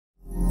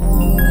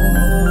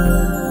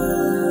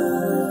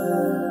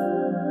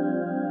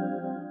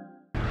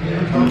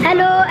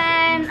Hello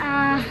and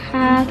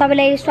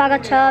तपाईलाई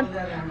स्वागत छ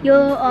यो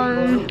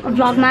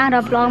भ्लगमा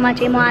र भ्लगमा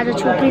चाहिँ म आज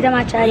छु प्रितम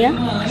आचार्य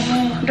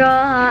र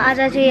आज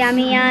चाहिँ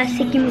हामी यहाँ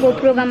सिक्किमको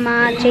प्रोग्राममा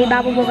चाहिँ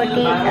बाबु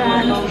बगटी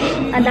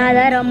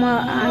दादा र म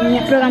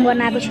यहाँ प्रोग्राम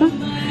गर्न आएको छु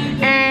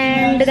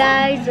एन्ड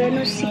गाइज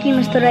हेर्नु सिक्किम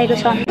यस्तो रहेको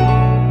छ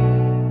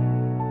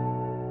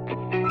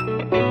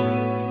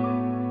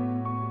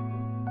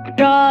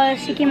र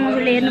सिक्किम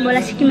हजुरले हेर्नु होला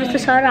सिक्किम यस्तो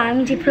छ र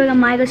हामी चाहिँ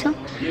प्रोग्राममा आएको छौँ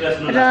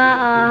र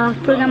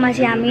प्रोग्राममा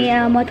चाहिँ हामी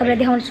म तपाईँलाई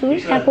देखाउँछु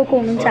यहाँ को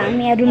हुनुहुन्छ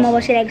हामी यहाँ रुममा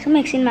बसिरहेको छौँ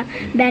एकछिनमा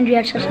ब्यान्ड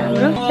रिहर्सल छ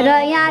हाम्रो र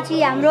यहाँ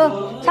चाहिँ हाम्रो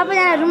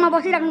सबैजना रुममा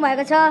बसिराख्नु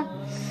भएको छ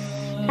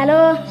हेलो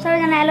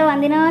सबैजना हेलो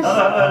भनिदिनुहोस्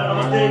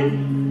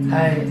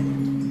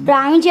र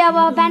हामी चाहिँ अब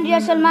ब्यान्ड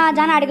रिहर्सलमा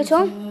जान आँटेको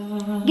छौँ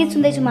गीत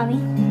सुन्दैछौँ हामी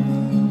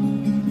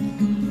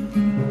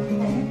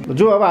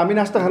जो अब हामी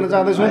नास्ता खान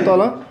जाँदैछौँ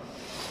तल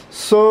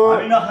सो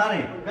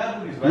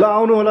ल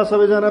आउनु होला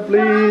सबैजना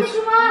प्लिज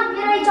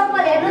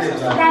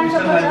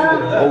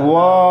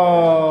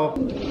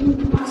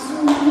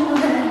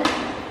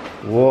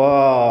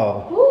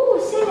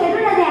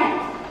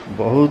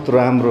बहुत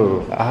राम्रो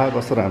आहा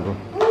कस्तो राम्रो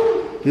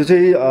यो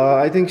चाहिँ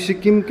आई थिङ्क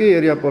सिक्किमकै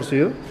एरिया पर्छ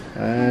यो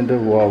एन्ड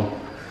वाउ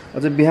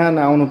अझै बिहान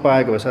आउनु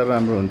पाएको भए साह्रो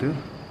राम्रो हुन्थ्यो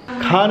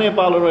खाने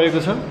पालो रहेको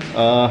छ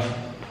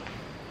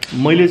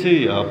मैले चाहिँ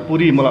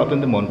पुरी मलाई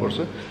अत्यन्तै मनपर्छ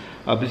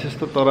विशेष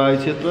त तराई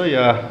क्षेत्र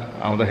या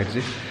आउँदाखेरि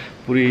चाहिँ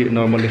पुरी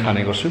नर्मल्ली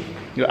खाने गर्छु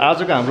यो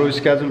आजको हाम्रो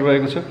स्केड्युल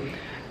रहेको छ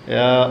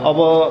अब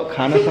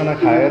खाना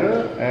खाएर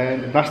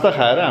एन्ड नास्ता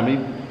खाएर हामी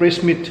प्रेस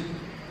मिट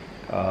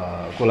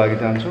को लागि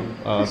जान्छौँ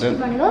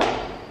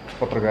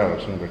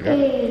पत्रकारहरूसँग भेटघाट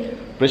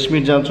प्रेस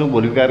मिट जान्छौँ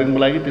भोलिको कार्यक्रमको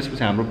लागि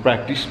त्यसपछि हाम्रो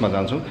प्र्याक्टिसमा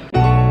जान्छौँ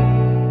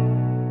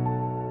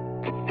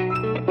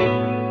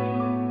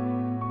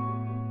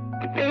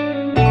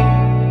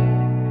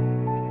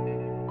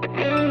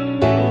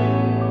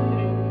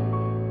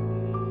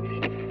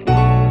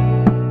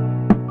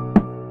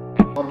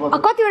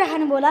कतिवटा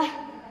खानुभयो होला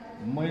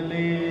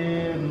मैले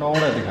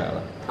 9वटा देखाएर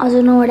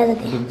हजुर 9वटा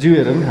जति जिउ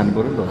हेरेर पनि खानु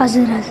पर्यो नि त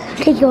हजुर हजुर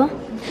ठिक हो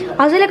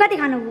हजुरले कति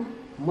खानुभयो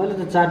मैले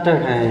त 4टा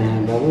खाएँ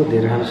बाबु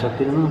धेरै खान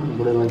सक्दिनँ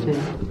बुढो मान्छे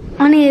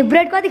अनि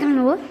ब्रेड कति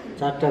खानुभयो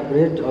 4टा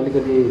ब्रेड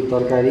अलिकति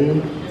तरकारी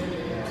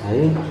है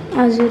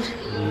हजुर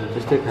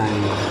त्यस्तै खाएँ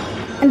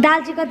दाल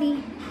चाहिँ कति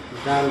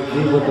दाल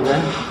 2 बोतल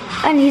भयो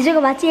अनि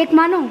हिजोको भात चाहिँ 1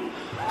 मानौ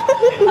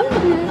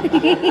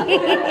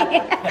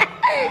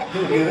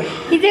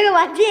हिजोको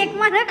भात चाहिँ 1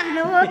 माना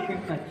खानुभयो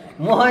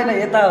म होइन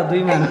यता हो 2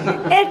 माना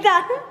यता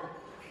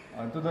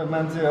त्यो त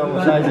मान्छे अब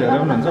साइज हेरेर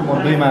पनि हुन्छ म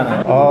 2 माना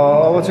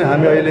अब चाहिँ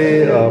हामी अहिले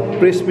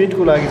प्रेस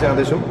मिटको लागि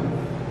जाँदैछौँ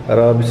र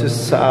विशेष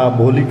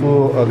भोलिको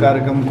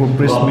कार्यक्रमको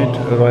प्रेस मिट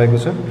रहेको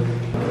छ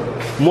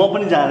म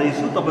पनि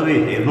जाँदैछु तपाईँले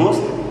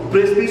हेर्नुहोस्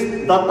प्रेस मिट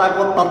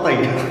दत्ताको तत्तै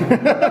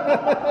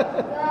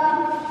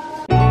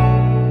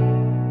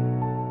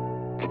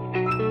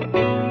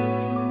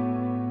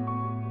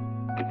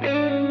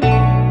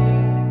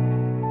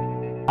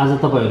आज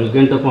तपाईँहरू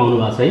गान्तोकमा आउनु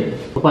भएको छ है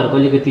तपाईँहरूको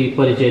अलिकति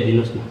परिचय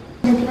दिनुहोस् न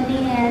जति पनि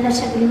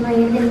दर्शकहरू म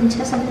हेर्दै हुनुहुन्छ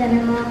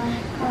सबैजनामा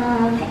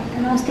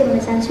नमस्ते भन्न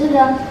चाहन्छु र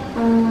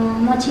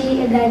म चाहिँ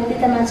गायक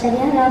प्रितम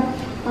आचार्य र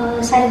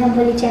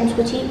सारेगमपल्ली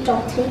च्याम्प्सको चाहिँ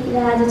टप 3 र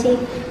आज चाहिँ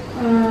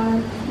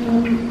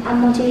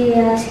म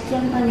चाहिँ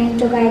सिक्किम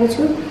गान्तोक आएको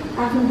छु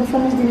आफ्नो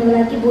पर्फर्मेन्स दिनुको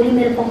लागि भोलि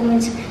मेरो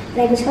पर्फर्मेन्स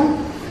रहेको छ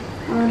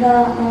र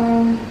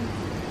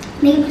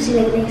निकै खुसी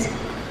लागिरहेको छ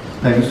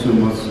थ्याङ्क यू सो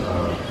मच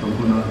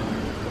सम्पूर्ण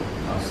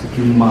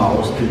सिक्किममा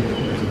अवस्थित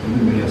जति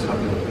मिडिया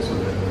साथीहरूको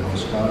सबैलाई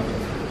नमस्कार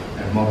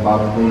म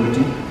बाबु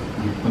बगटी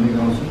गीत पनि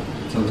गाउँछु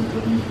चलचित्र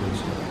पनि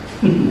खोज्छु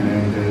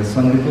एन्ड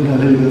सङ्गीत पनि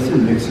अलिअलि गर्छु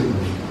लेख्छु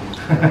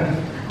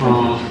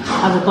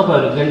आज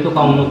तपाईँहरू गान्तोक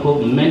आउनुको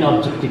मेन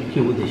अब्जेक्टिभ के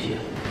उद्देश्य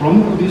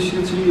प्रमुख उद्देश्य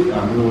चाहिँ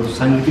हाम्रो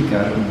साङ्गीतिक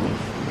कार्यक्रम हो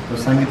र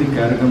साङ्गीतिक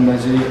कार्यक्रमलाई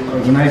चाहिँ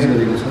अर्गनाइज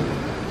गरेको छ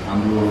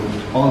हाम्रो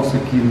all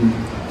Sikkim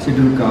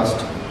schedule caste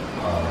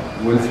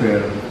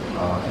welfare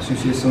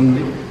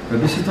एसोसिएसनले र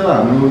विशेषतः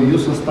हाम्रो यो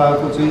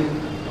संस्थाको चाहिँ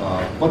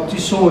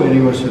 25औँ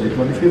एनिभर्सरी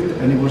 25th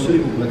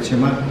एनिभर्सरीको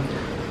उपलक्ष्यमा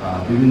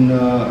विभिन्न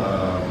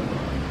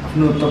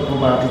आफ्नो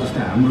तर्फबाट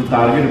जस्तै हाम्रो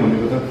टार्गेट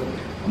भनेको त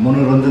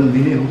मनोरञ्जन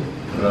दिने हो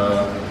र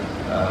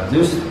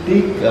जस त्यही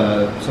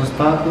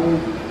संस्थाको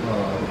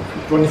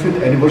 25th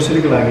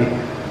एनिभर्सरीको लागि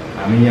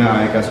हामी यहाँ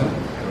आएका छौँ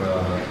र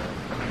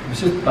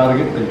विशेष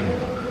टार्गेट त्यही हो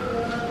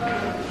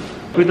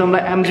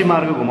प्रितमलाई एमजी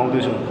मार्ग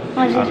घुमाउँदैछौँ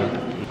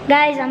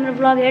गाइज हाम्रो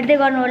ब्लग हेर्दै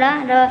गर्नु होला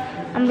र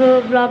हाम्रो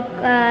ब्लग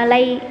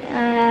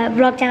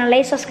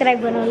च्यानललाई सब्सक्राइब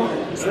गर्नु होला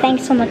थ्याङ्क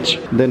सो मच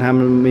देन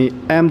हामी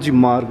एमजी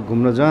मार्ग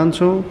घुम्न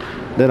जान्छौँ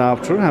देन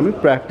आफ्टर हामी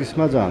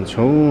प्र्याक्टिसमा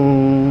जान्छौँ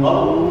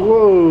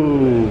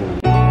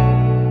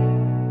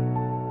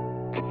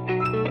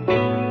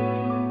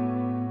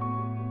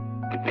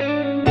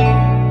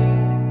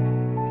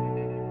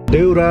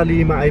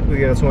देउरालीमा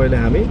आइपुगेका छौँ अहिले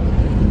हामी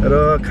र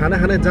खाना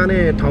खाने जाने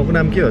ठाउँको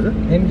नाम के हो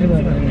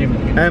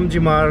एमजी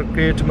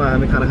मार्केटमा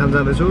हामी खाना खान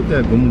जाँदैछौँ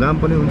त्यहाँ घुमघाम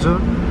पनि हुन्छ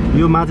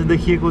यो माथि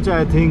देखिएको चाहिँ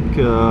आई थिङ्क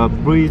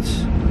ब्रिज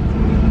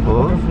हो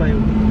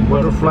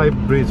butterfly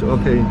bridge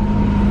okay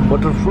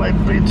butterfly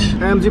bridge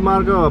MG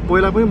मार्ग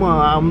पहिला पनि म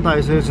आउनु त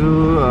आइसकेको छु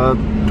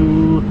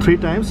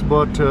 2-3 टाइम्स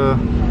बट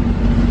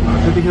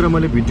त्यतिखेर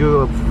मैले भिडियो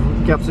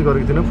क्याप्चर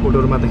गरेको थिइनँ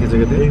फोटोहरू मात्र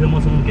खिचेको थिएँ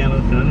मसँग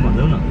क्यामेरा थिएन नि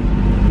भन्दैौ न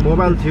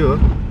मोबाइल थियो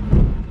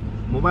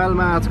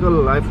मोबाइलमा आजकल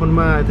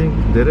आइफोनमा आई थिङ्क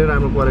धेरै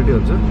राम्रो क्वालिटी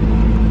हुन्छ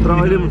तर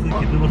अहिले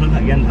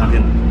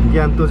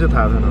ज्ञान त्यो चाहिँ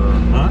थाहा छैन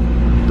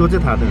त्यो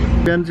चाहिँ थाहा छैन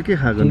बिहान चाहिँ के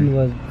खाएको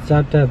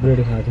 4टा ब्रेड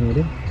खाएको थिएँ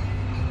मैले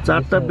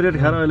 4टा ब्रेड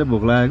खाएर अहिले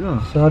भोक लागेको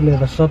सरले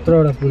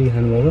 17वटा पुरी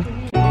खानुभएको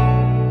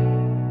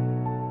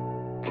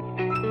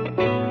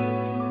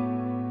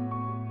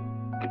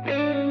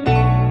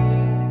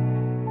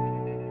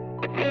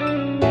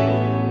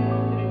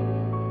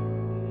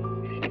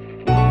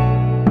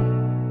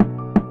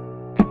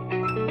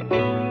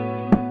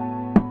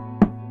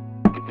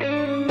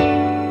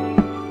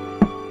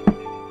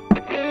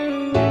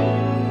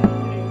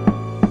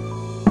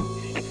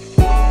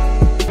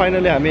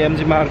फाइनली हामी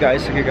एमजी मार्ग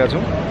आइसकेका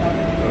छौँ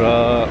र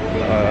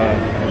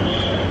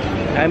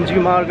एमजी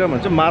मार्ग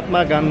भन्छ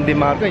महात्मा गान्धी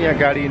मार्ग यहाँ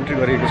गाडी इन्ट्री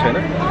गरिएको छैन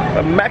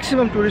र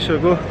म्याक्सिमम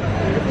टुरिस्टहरूको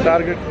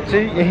टार्गेट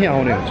चाहिँ यहीँ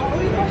आउने हुन्छ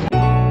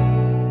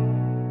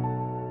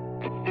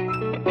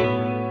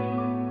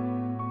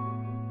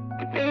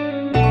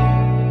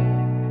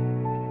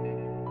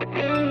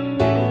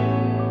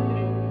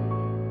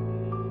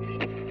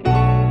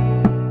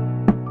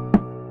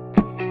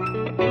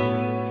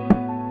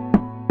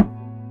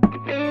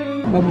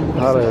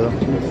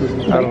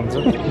Hello.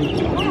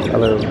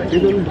 Hello.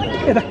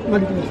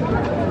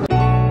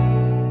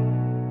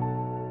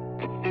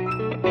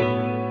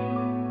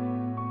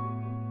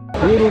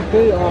 यो रुट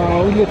चाहिँ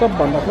उहिले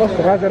सबभन्दा फर्स्ट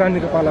राजा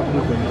रानीको पाला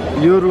पुग्छ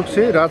यो रुट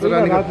चाहिँ राजा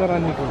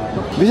रानीको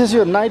विशेष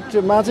यो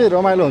नाइटमा चाहिँ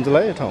रमाइलो हुन्छ होला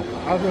है ठाउँ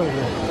हजुर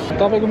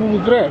तपाईँको मुभी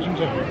पुरै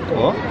हेर्छु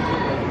हो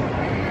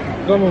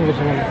रमाउनु छ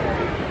मलाई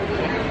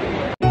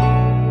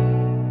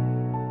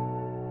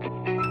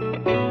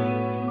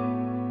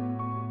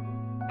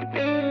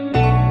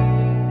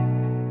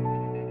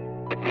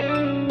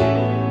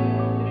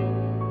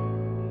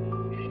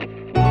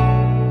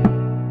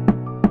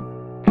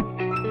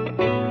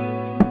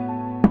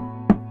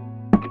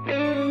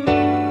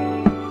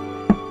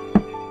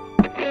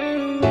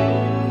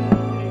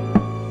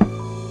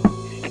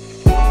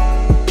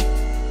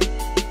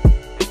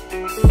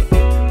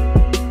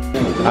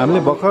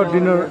हामीले भर्खर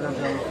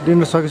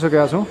डिनर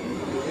सकिसकेका छौँ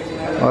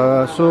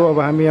सो अब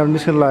हामी यहाँ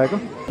निस्कन लागेको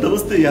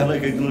नमस्ते यहाँलाई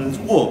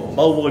ओ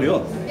बाबु बोगटी हो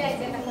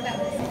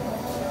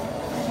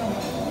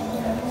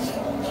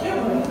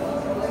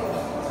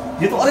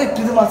यो त अरे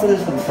प्रितम आचार्य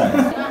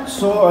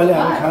सो अहिले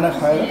हामी खाना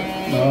खाएर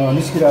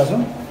निस्किरहेको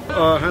छौँ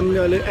हामीले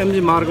अहिले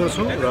एमजी मार्गमा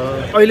छौँ र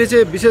अहिले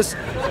चाहिँ विशेष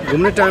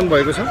घुम्ने टाइम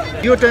भएको छ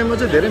यो टाइममा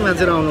चाहिँ धेरै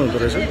मान्छेहरू आउनु हुँदो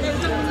रहेछ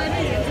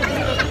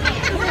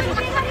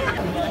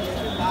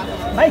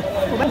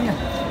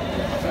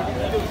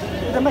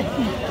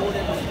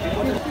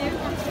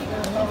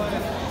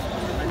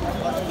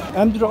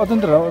एमजी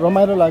अत्यन्त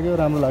रमाइलो लाग्यो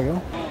राम्रो लाग्यो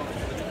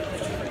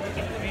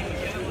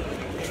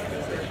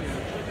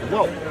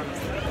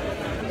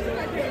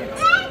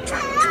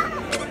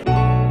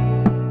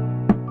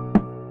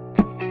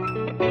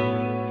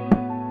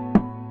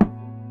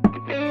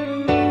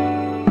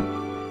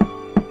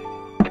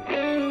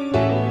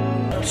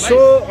सो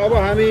अब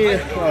हामी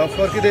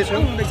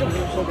फर्किँदैछौँ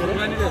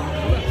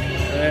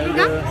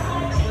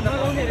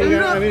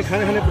हामी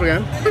खाने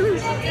प्रोग्राम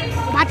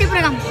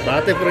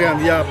भाते प्रोग्राम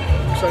या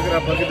सकेर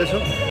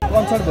फर्किँदैछौँ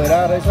कन्सर्ट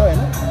भइरहेको रहेछ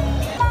होइन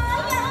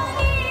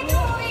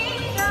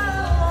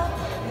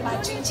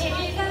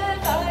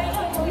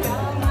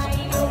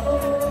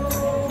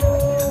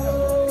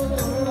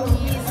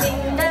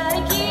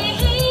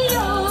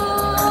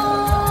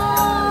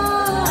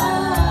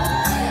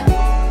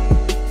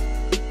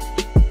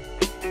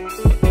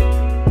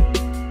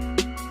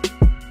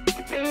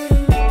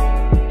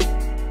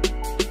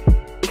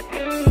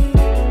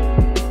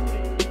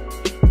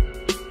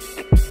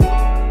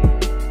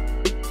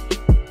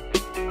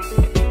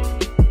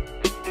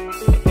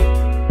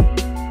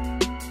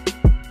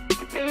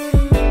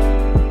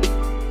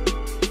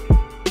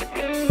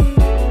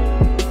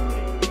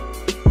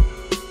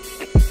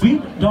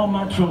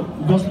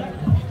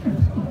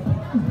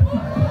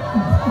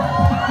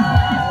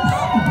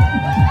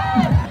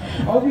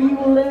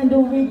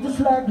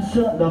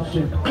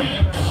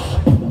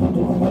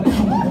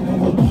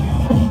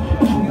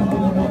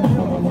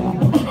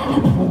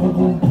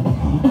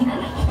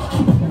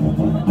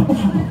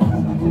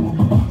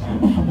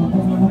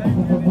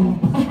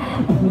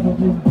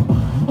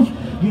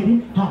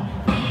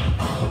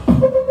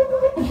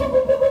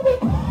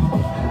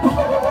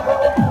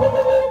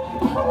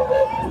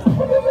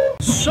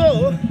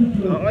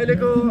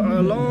अहिलेको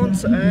लन्च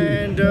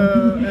एन्ड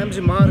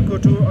एमजी मार्गको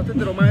टुर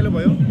अत्यन्तै रमाइलो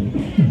भयो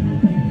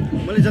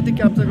मैले जति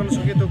क्याप्चर गर्न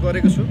सकेँ त्यो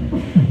गरेको छु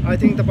आई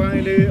थिङ्क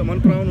तपाईँले मन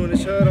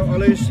पराउनुहुनेछ र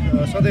अलवेज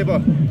सदैव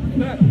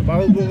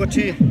बाबु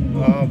बोगटी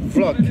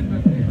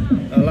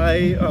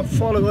भ्लगलाई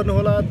फलो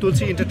गर्नुहोला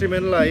तुलसी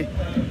इन्टरटेनमेन्टलाई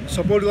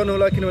सपोर्ट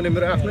गर्नुहोला किनभने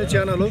मेरो आफ्नै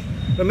च्यानल हो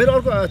र मेरो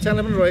अर्को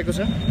च्यानल पनि रहेको छ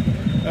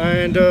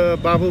एन्ड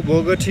बाबु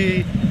बोगटी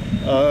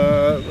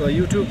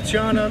युट्युब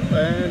च्यानल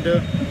एन्ड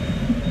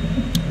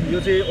यो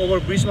चाहिँ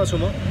ओभरब्रिजमा छु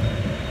म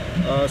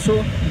सो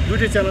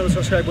दुईटै च्यानल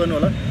सब्सक्राइब गर्नु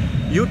होला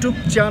YouTube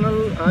channel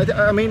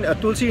I mean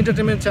Tulsi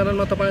entertainment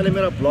च्यानलमा तपाईँले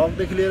मेरा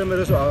भ्लगदेखि लिएर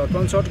मेरो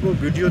कन्सर्टको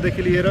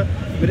भिडियोदेखि लिएर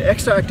मेरो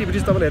एक्स्ट्रा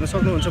एक्टिभिटिज तपाईँले हेर्न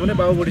सक्नुहुन्छ भने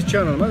बाबु बडी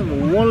च्यानलमा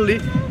only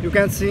you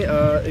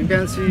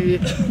can C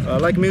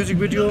like music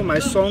video my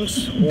songs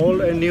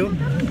old and new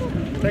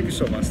thank you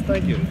so much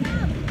thank you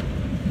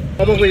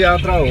अबको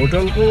यात्रा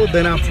होटलको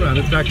देन आफ्टर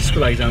हामी प्र्याक्टिसको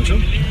लागि जान्छौँ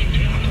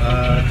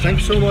थ्याङ्क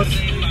यू सो मच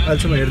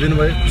अहिलेसम्म हेरिदिनु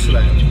भयो खुसी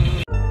लाग्यो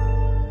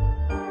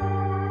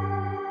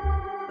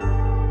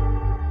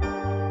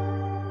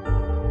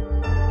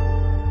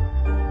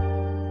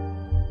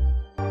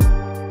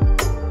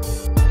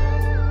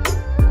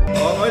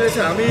अहिले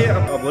चाहिँ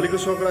हामी भोलिको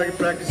सोको लागि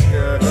प्र्याक्टिस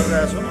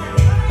गरिरहेका छौँ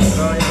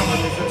र यहाँ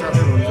मैले चाहिँ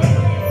साथीहरू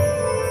हुन्छ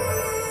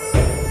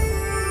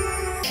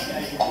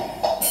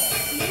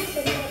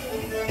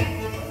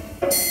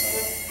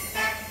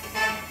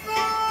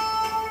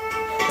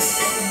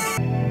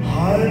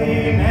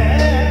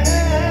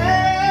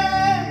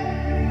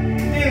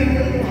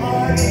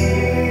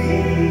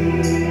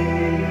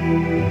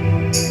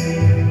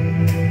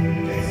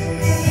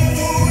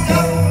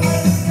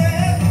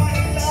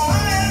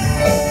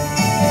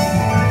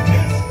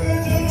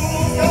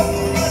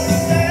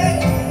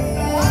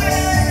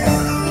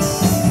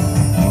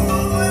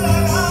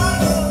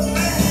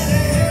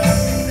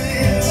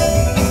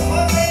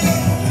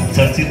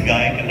चर्चित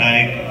गायक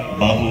नायक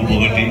बाबु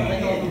बोगटी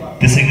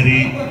त्यसै गरी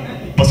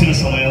पछिल्लो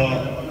समय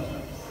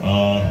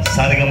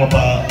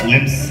सारेगामापा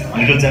लिम्स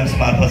लिटल च्याम्प्स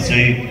मार्फत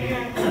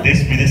चाहिँ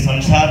देश विदेश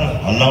संसार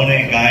हल्लाउने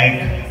गायक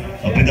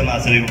प्रितम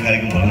आचार्यको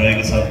कार्यक्रम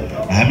भइरहेको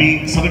छ हामी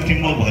सबै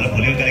टिमवर्क भएर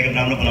भोलिको कार्यक्रम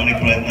राम्रो बनाउने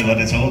प्रयत्न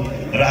गर्नेछौँ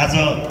र आज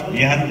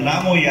यहाँहरू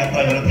लामो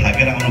यात्रा गरेर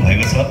थाकेर आउनु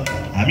भएको छ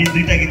हामी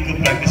दुईवटा गीतको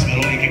प्र्याक्टिस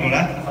गरौँ एक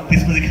एकवटा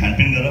त्यसपछि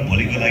खानपिन गरेर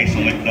भोलिको लागि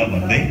समेट्न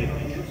भन्दै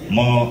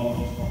म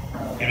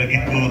एउटा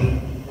गीतको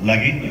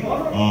लागि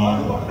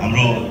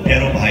हाम्रो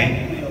प्यारो भाइ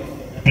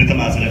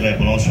प्रितम आचार्यलाई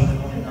बोलाउँछु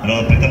र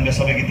प्रितमका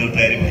सबै गीतहरू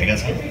तयारी भएका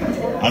छन्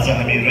आज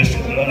हामी रेस्ट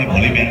गरेर अनि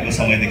भोलि बिहानको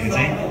समयदेखि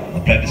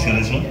चाहिँ प्र्याक्टिस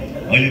गर्नेछौँ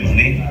अहिले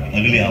भने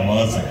अगली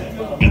आवाज़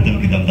प्रितम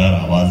की दमदार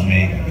आवाज़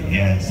में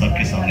यह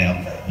सबके सामने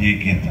आप ये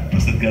गीत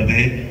प्रस्तुत करते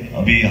हैं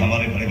अभी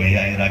हमारे बड़े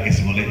भैया आए राकेश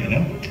बोले होइन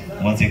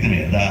उहाँ चाहिँ एकदम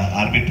हेर्दा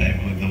आर्मी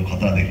टाइपको एकदम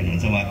खतरा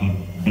देखिनुहुन्छ उहाँको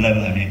बेला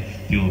बेला हामी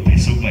त्यो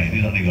फेसबुकमा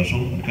हेरिरहने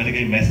गर्छौँ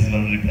कहिलेकाहीँ मेसेज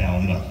गरेर रिप्लाई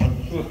आउँदैन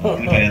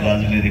कृपया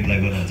दाजुले रिप्लाई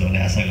गर्नुहुन्छ भन्ने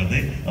आशा गर्दै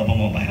अब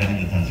म बाहिर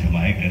दिन चाहन्छु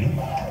माइक होइन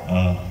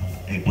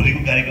भोलिको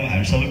कार्यक्रम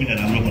हामी सबै मिलेर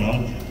राम्रो बनाऊँ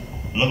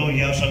लगभग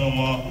यहाँसँग म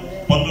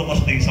 15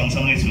 वर्षदेखि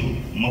सँगसँगै छु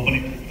म पनि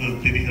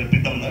त्यतिखेर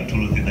प्रितमलाई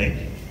ठुलो थिएँ दाइ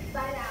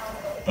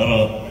तर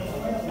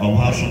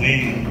उहाँसँगै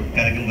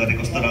कार्यक्रम गर्ने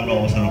कस्तो राम्रो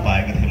अवसर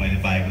पाएको थिएँ मैले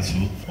पाएको छु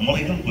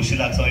मलाई एकदम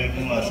खुसी लाग्छ अहिले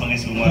पनि उहाँसँगै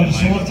छु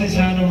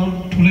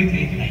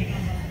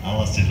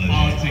आवाज चाहिँ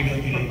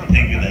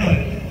थ्याङ्क यू दाइ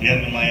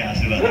यहाँको माया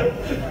आशीर्वाद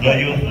र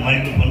यो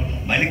माइक्रोफोन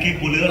भाइले केही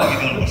बोलेर के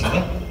गर्नुपर्छ त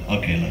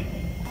ओके ल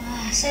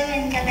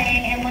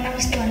सबैजनालाई म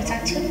नमस्ते भन्न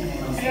चाहन्छु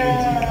र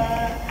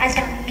आज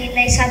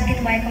हामीलाई साथ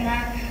दिनुभएकोमा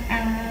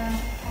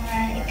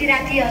यति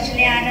राति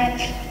हजुरले आएर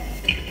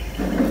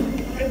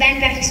हाम्रो ब्यान्ड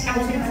प्र्याक्टिसमा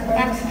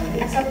आउनुभएकोमा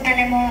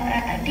सबैजनालाई म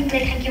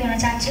टिमलाई थ्याङ्क यू भन्न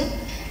चाहन्छु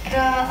र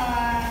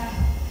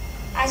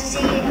आज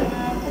चाहिँ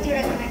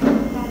कतिवटा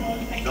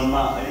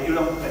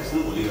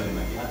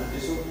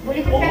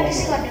भोलि पनि प्र्याक्टिस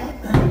गर्ने हो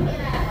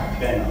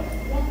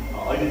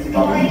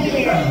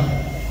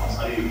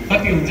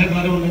कति हुन्छ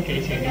गरौँ न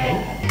केही छैन है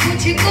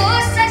मुझको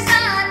सजा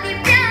दी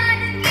प्यार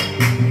की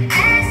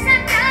ऐसा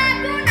क्या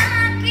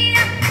गुनाह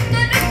किया तो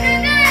लुट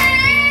गए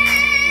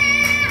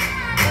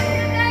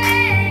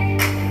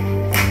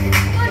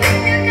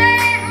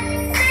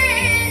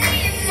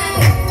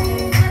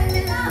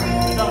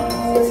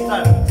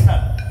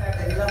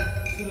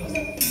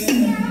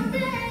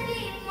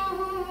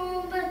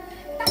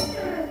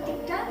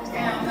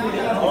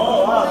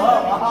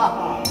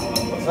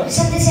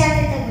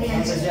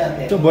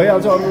त्यो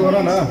भइहाल्छ अर्को गर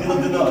न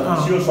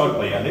सियो सर्ट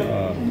भइहाल्यो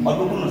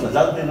अर्को कुन हुन्छ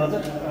जाँदैन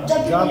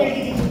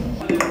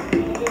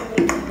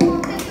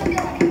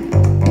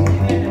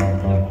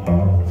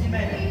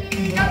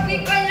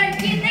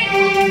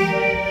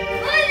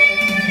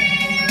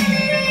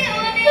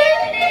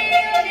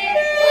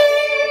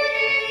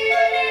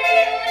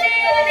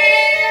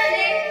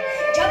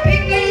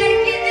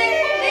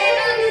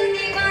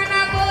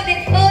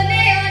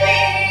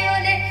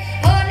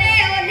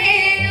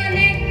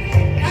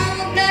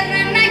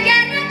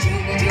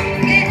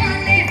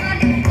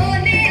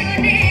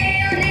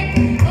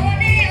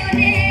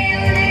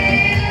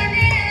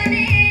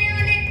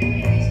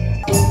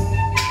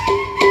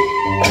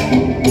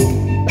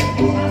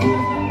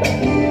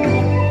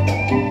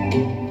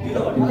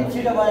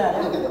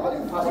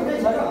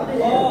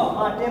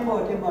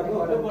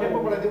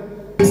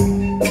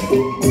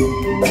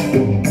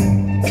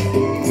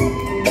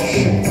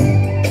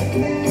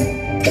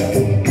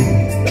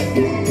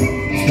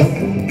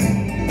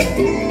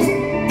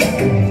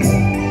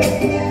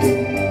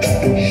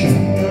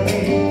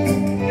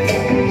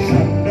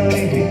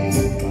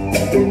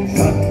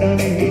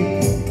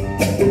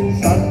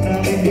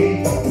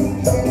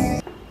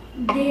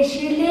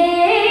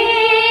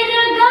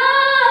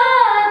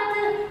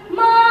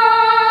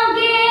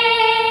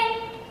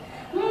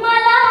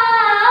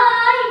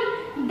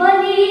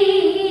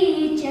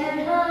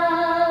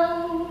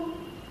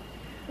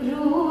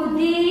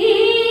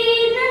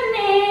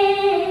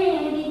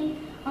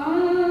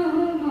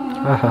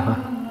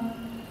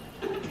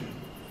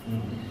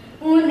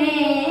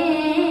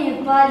उन्हें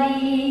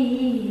पली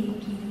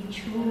की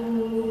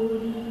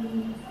छोरी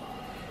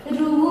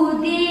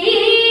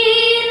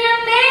रुदीन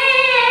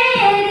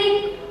मेरी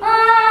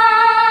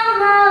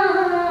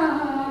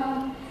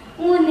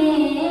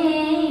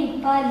उन्हें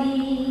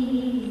पली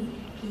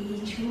की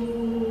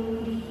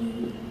छोरी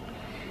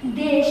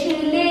देश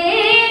ले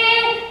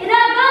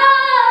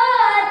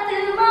रगात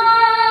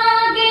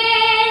मांगे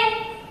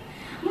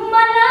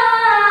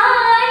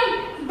मलाई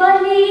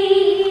बलि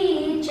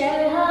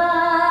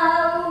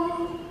चढ़ाओ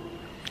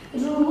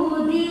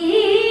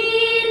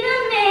रुदीन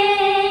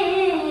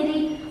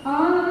मेरी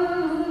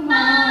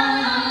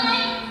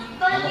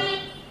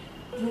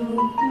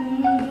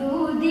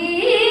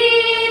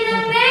रुदीन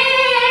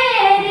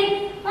मेरी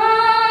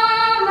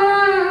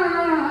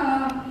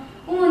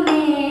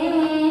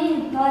उन्हें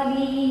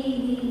बलि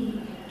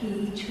की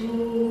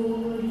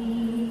छोरी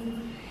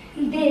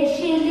देश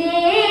ले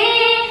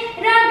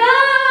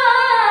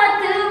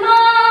रगात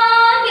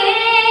मांगे।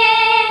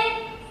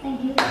 Thank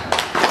you.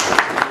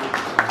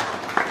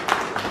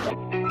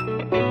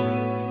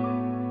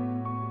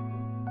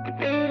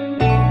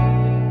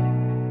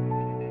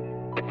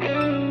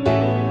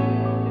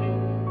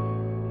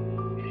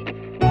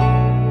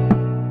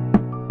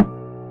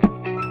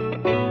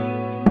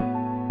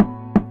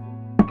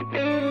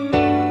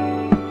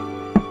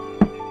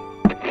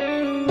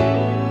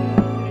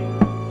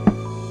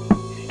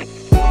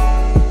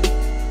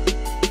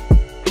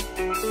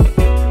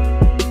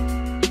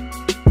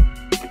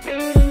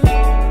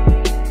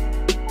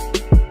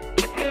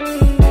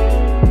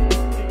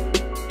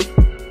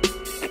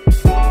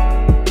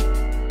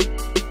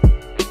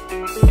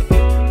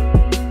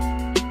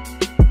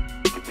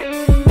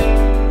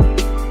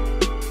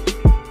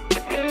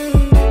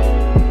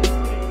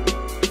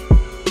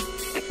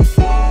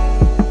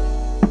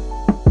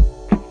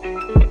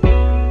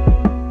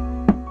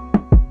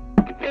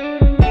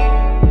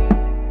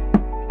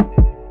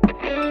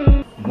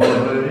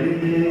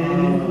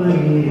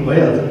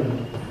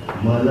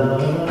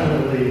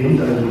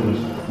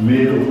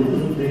 मेरो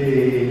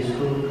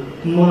देशको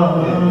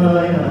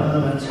माया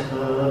छ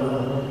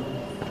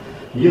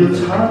यो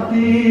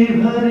छाती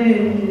भरे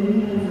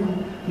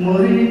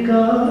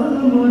मुरीका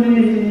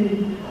मुरी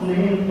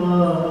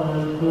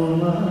नेपालको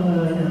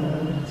माया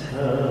छ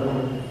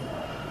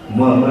म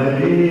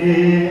मरे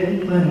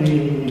पनि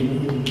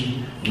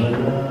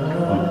मलाई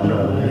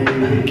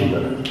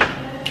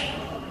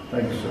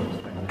Thank you so much.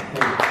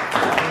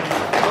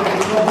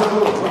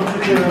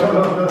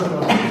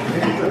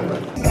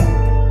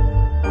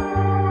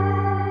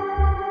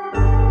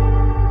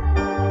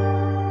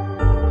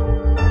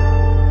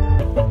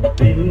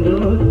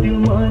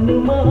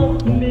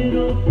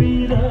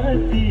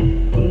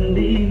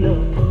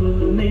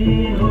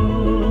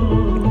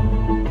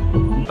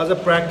 आज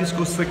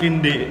प्र्याक्टिसको सेकेन्ड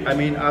डे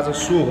आज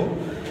सो हो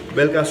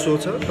बेलुका सो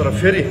छ तर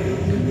फेरि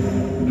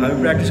हामी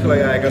प्र्याक्टिसको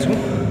लागि आएका छौँ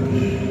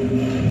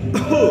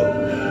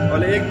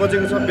अहिले 1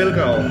 बजेको छ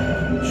बेलुका हो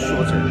सो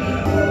चाहिँ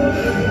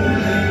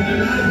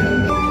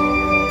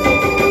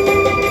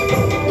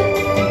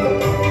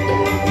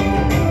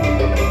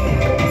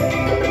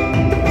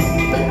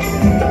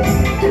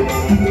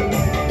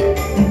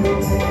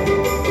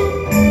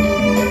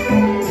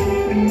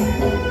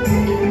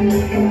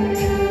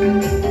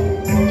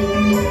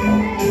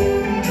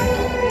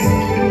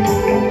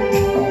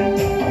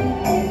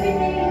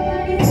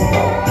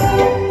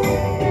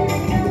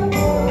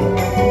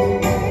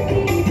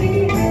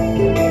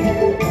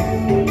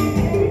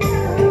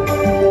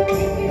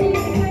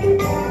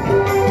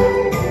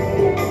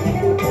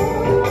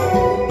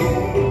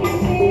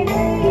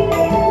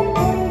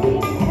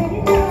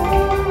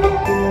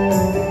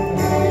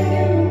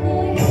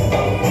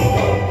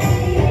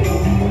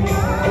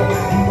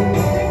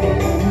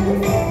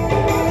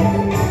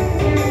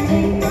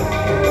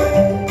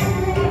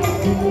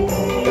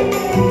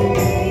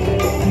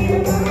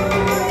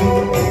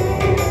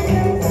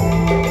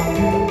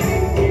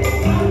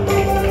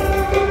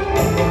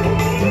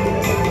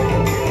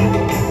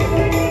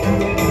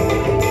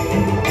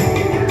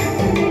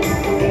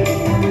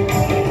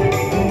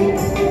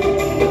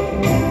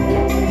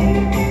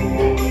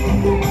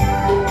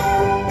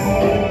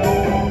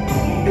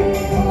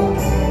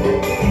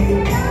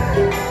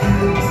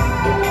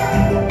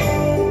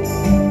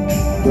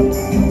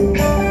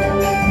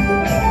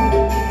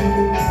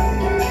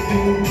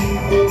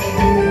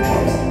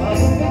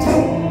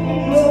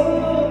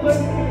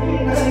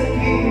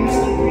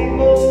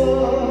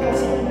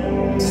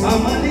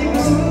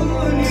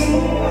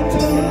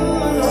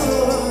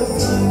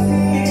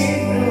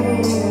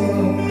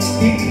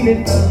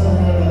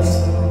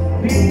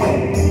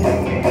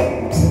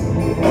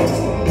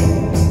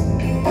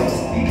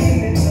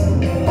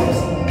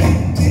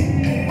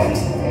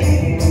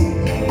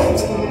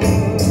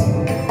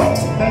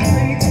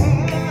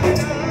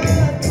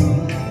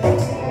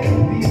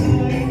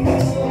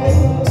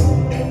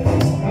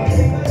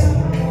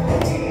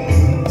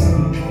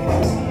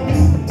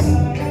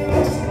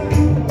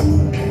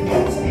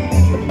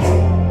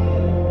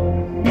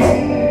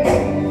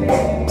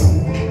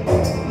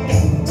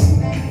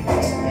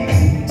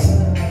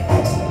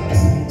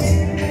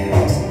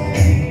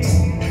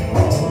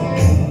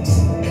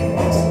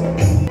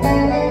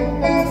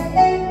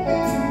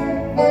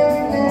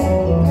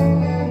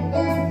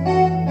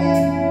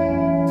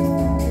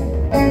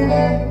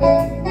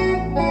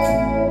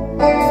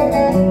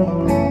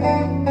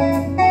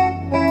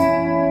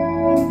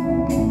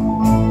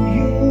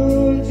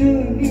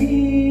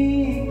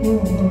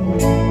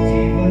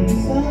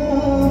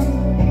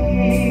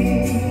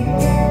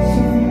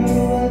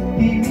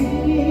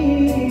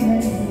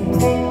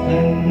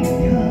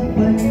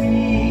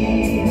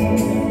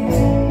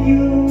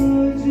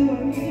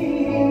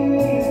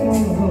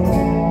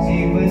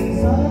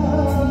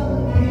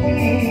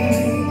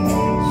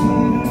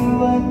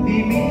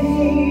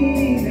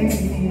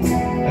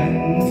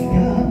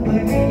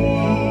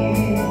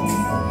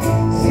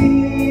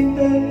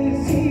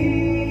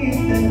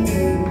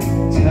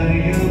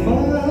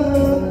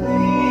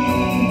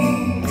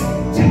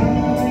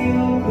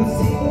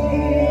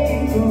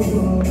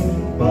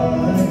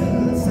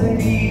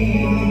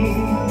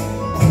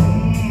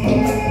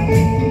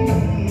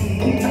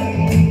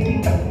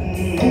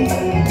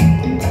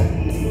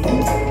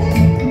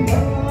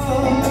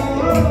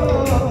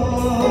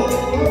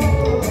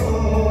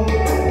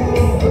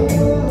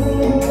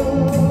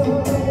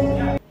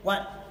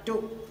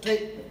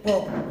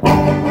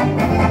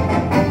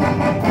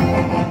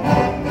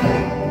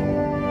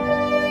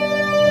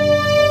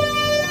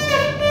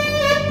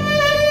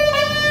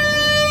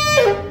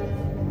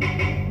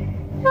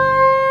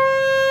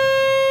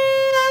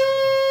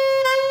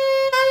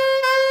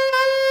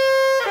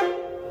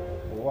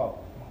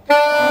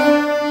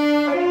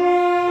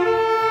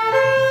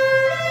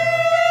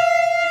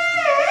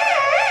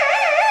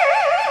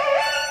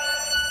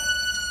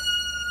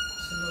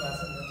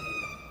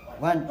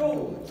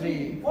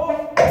 3,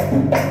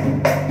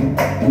 4.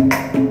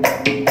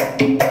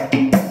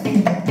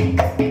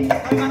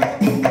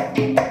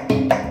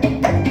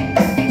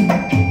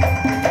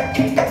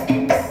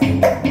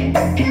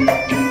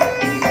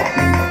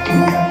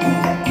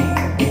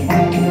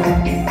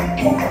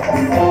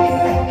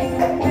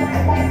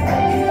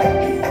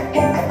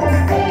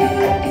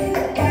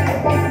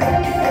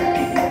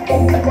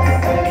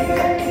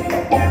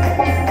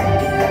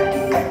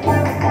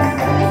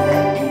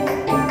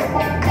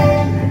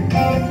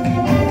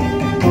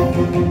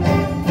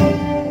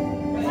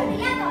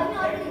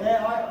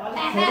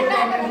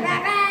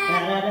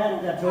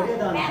 छोडिए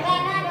त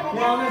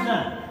यहाँ आउनुहोस् न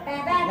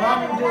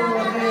 1 2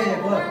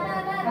 3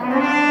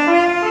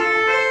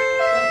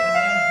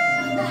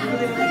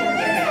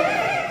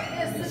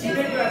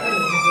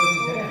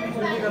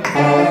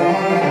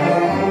 4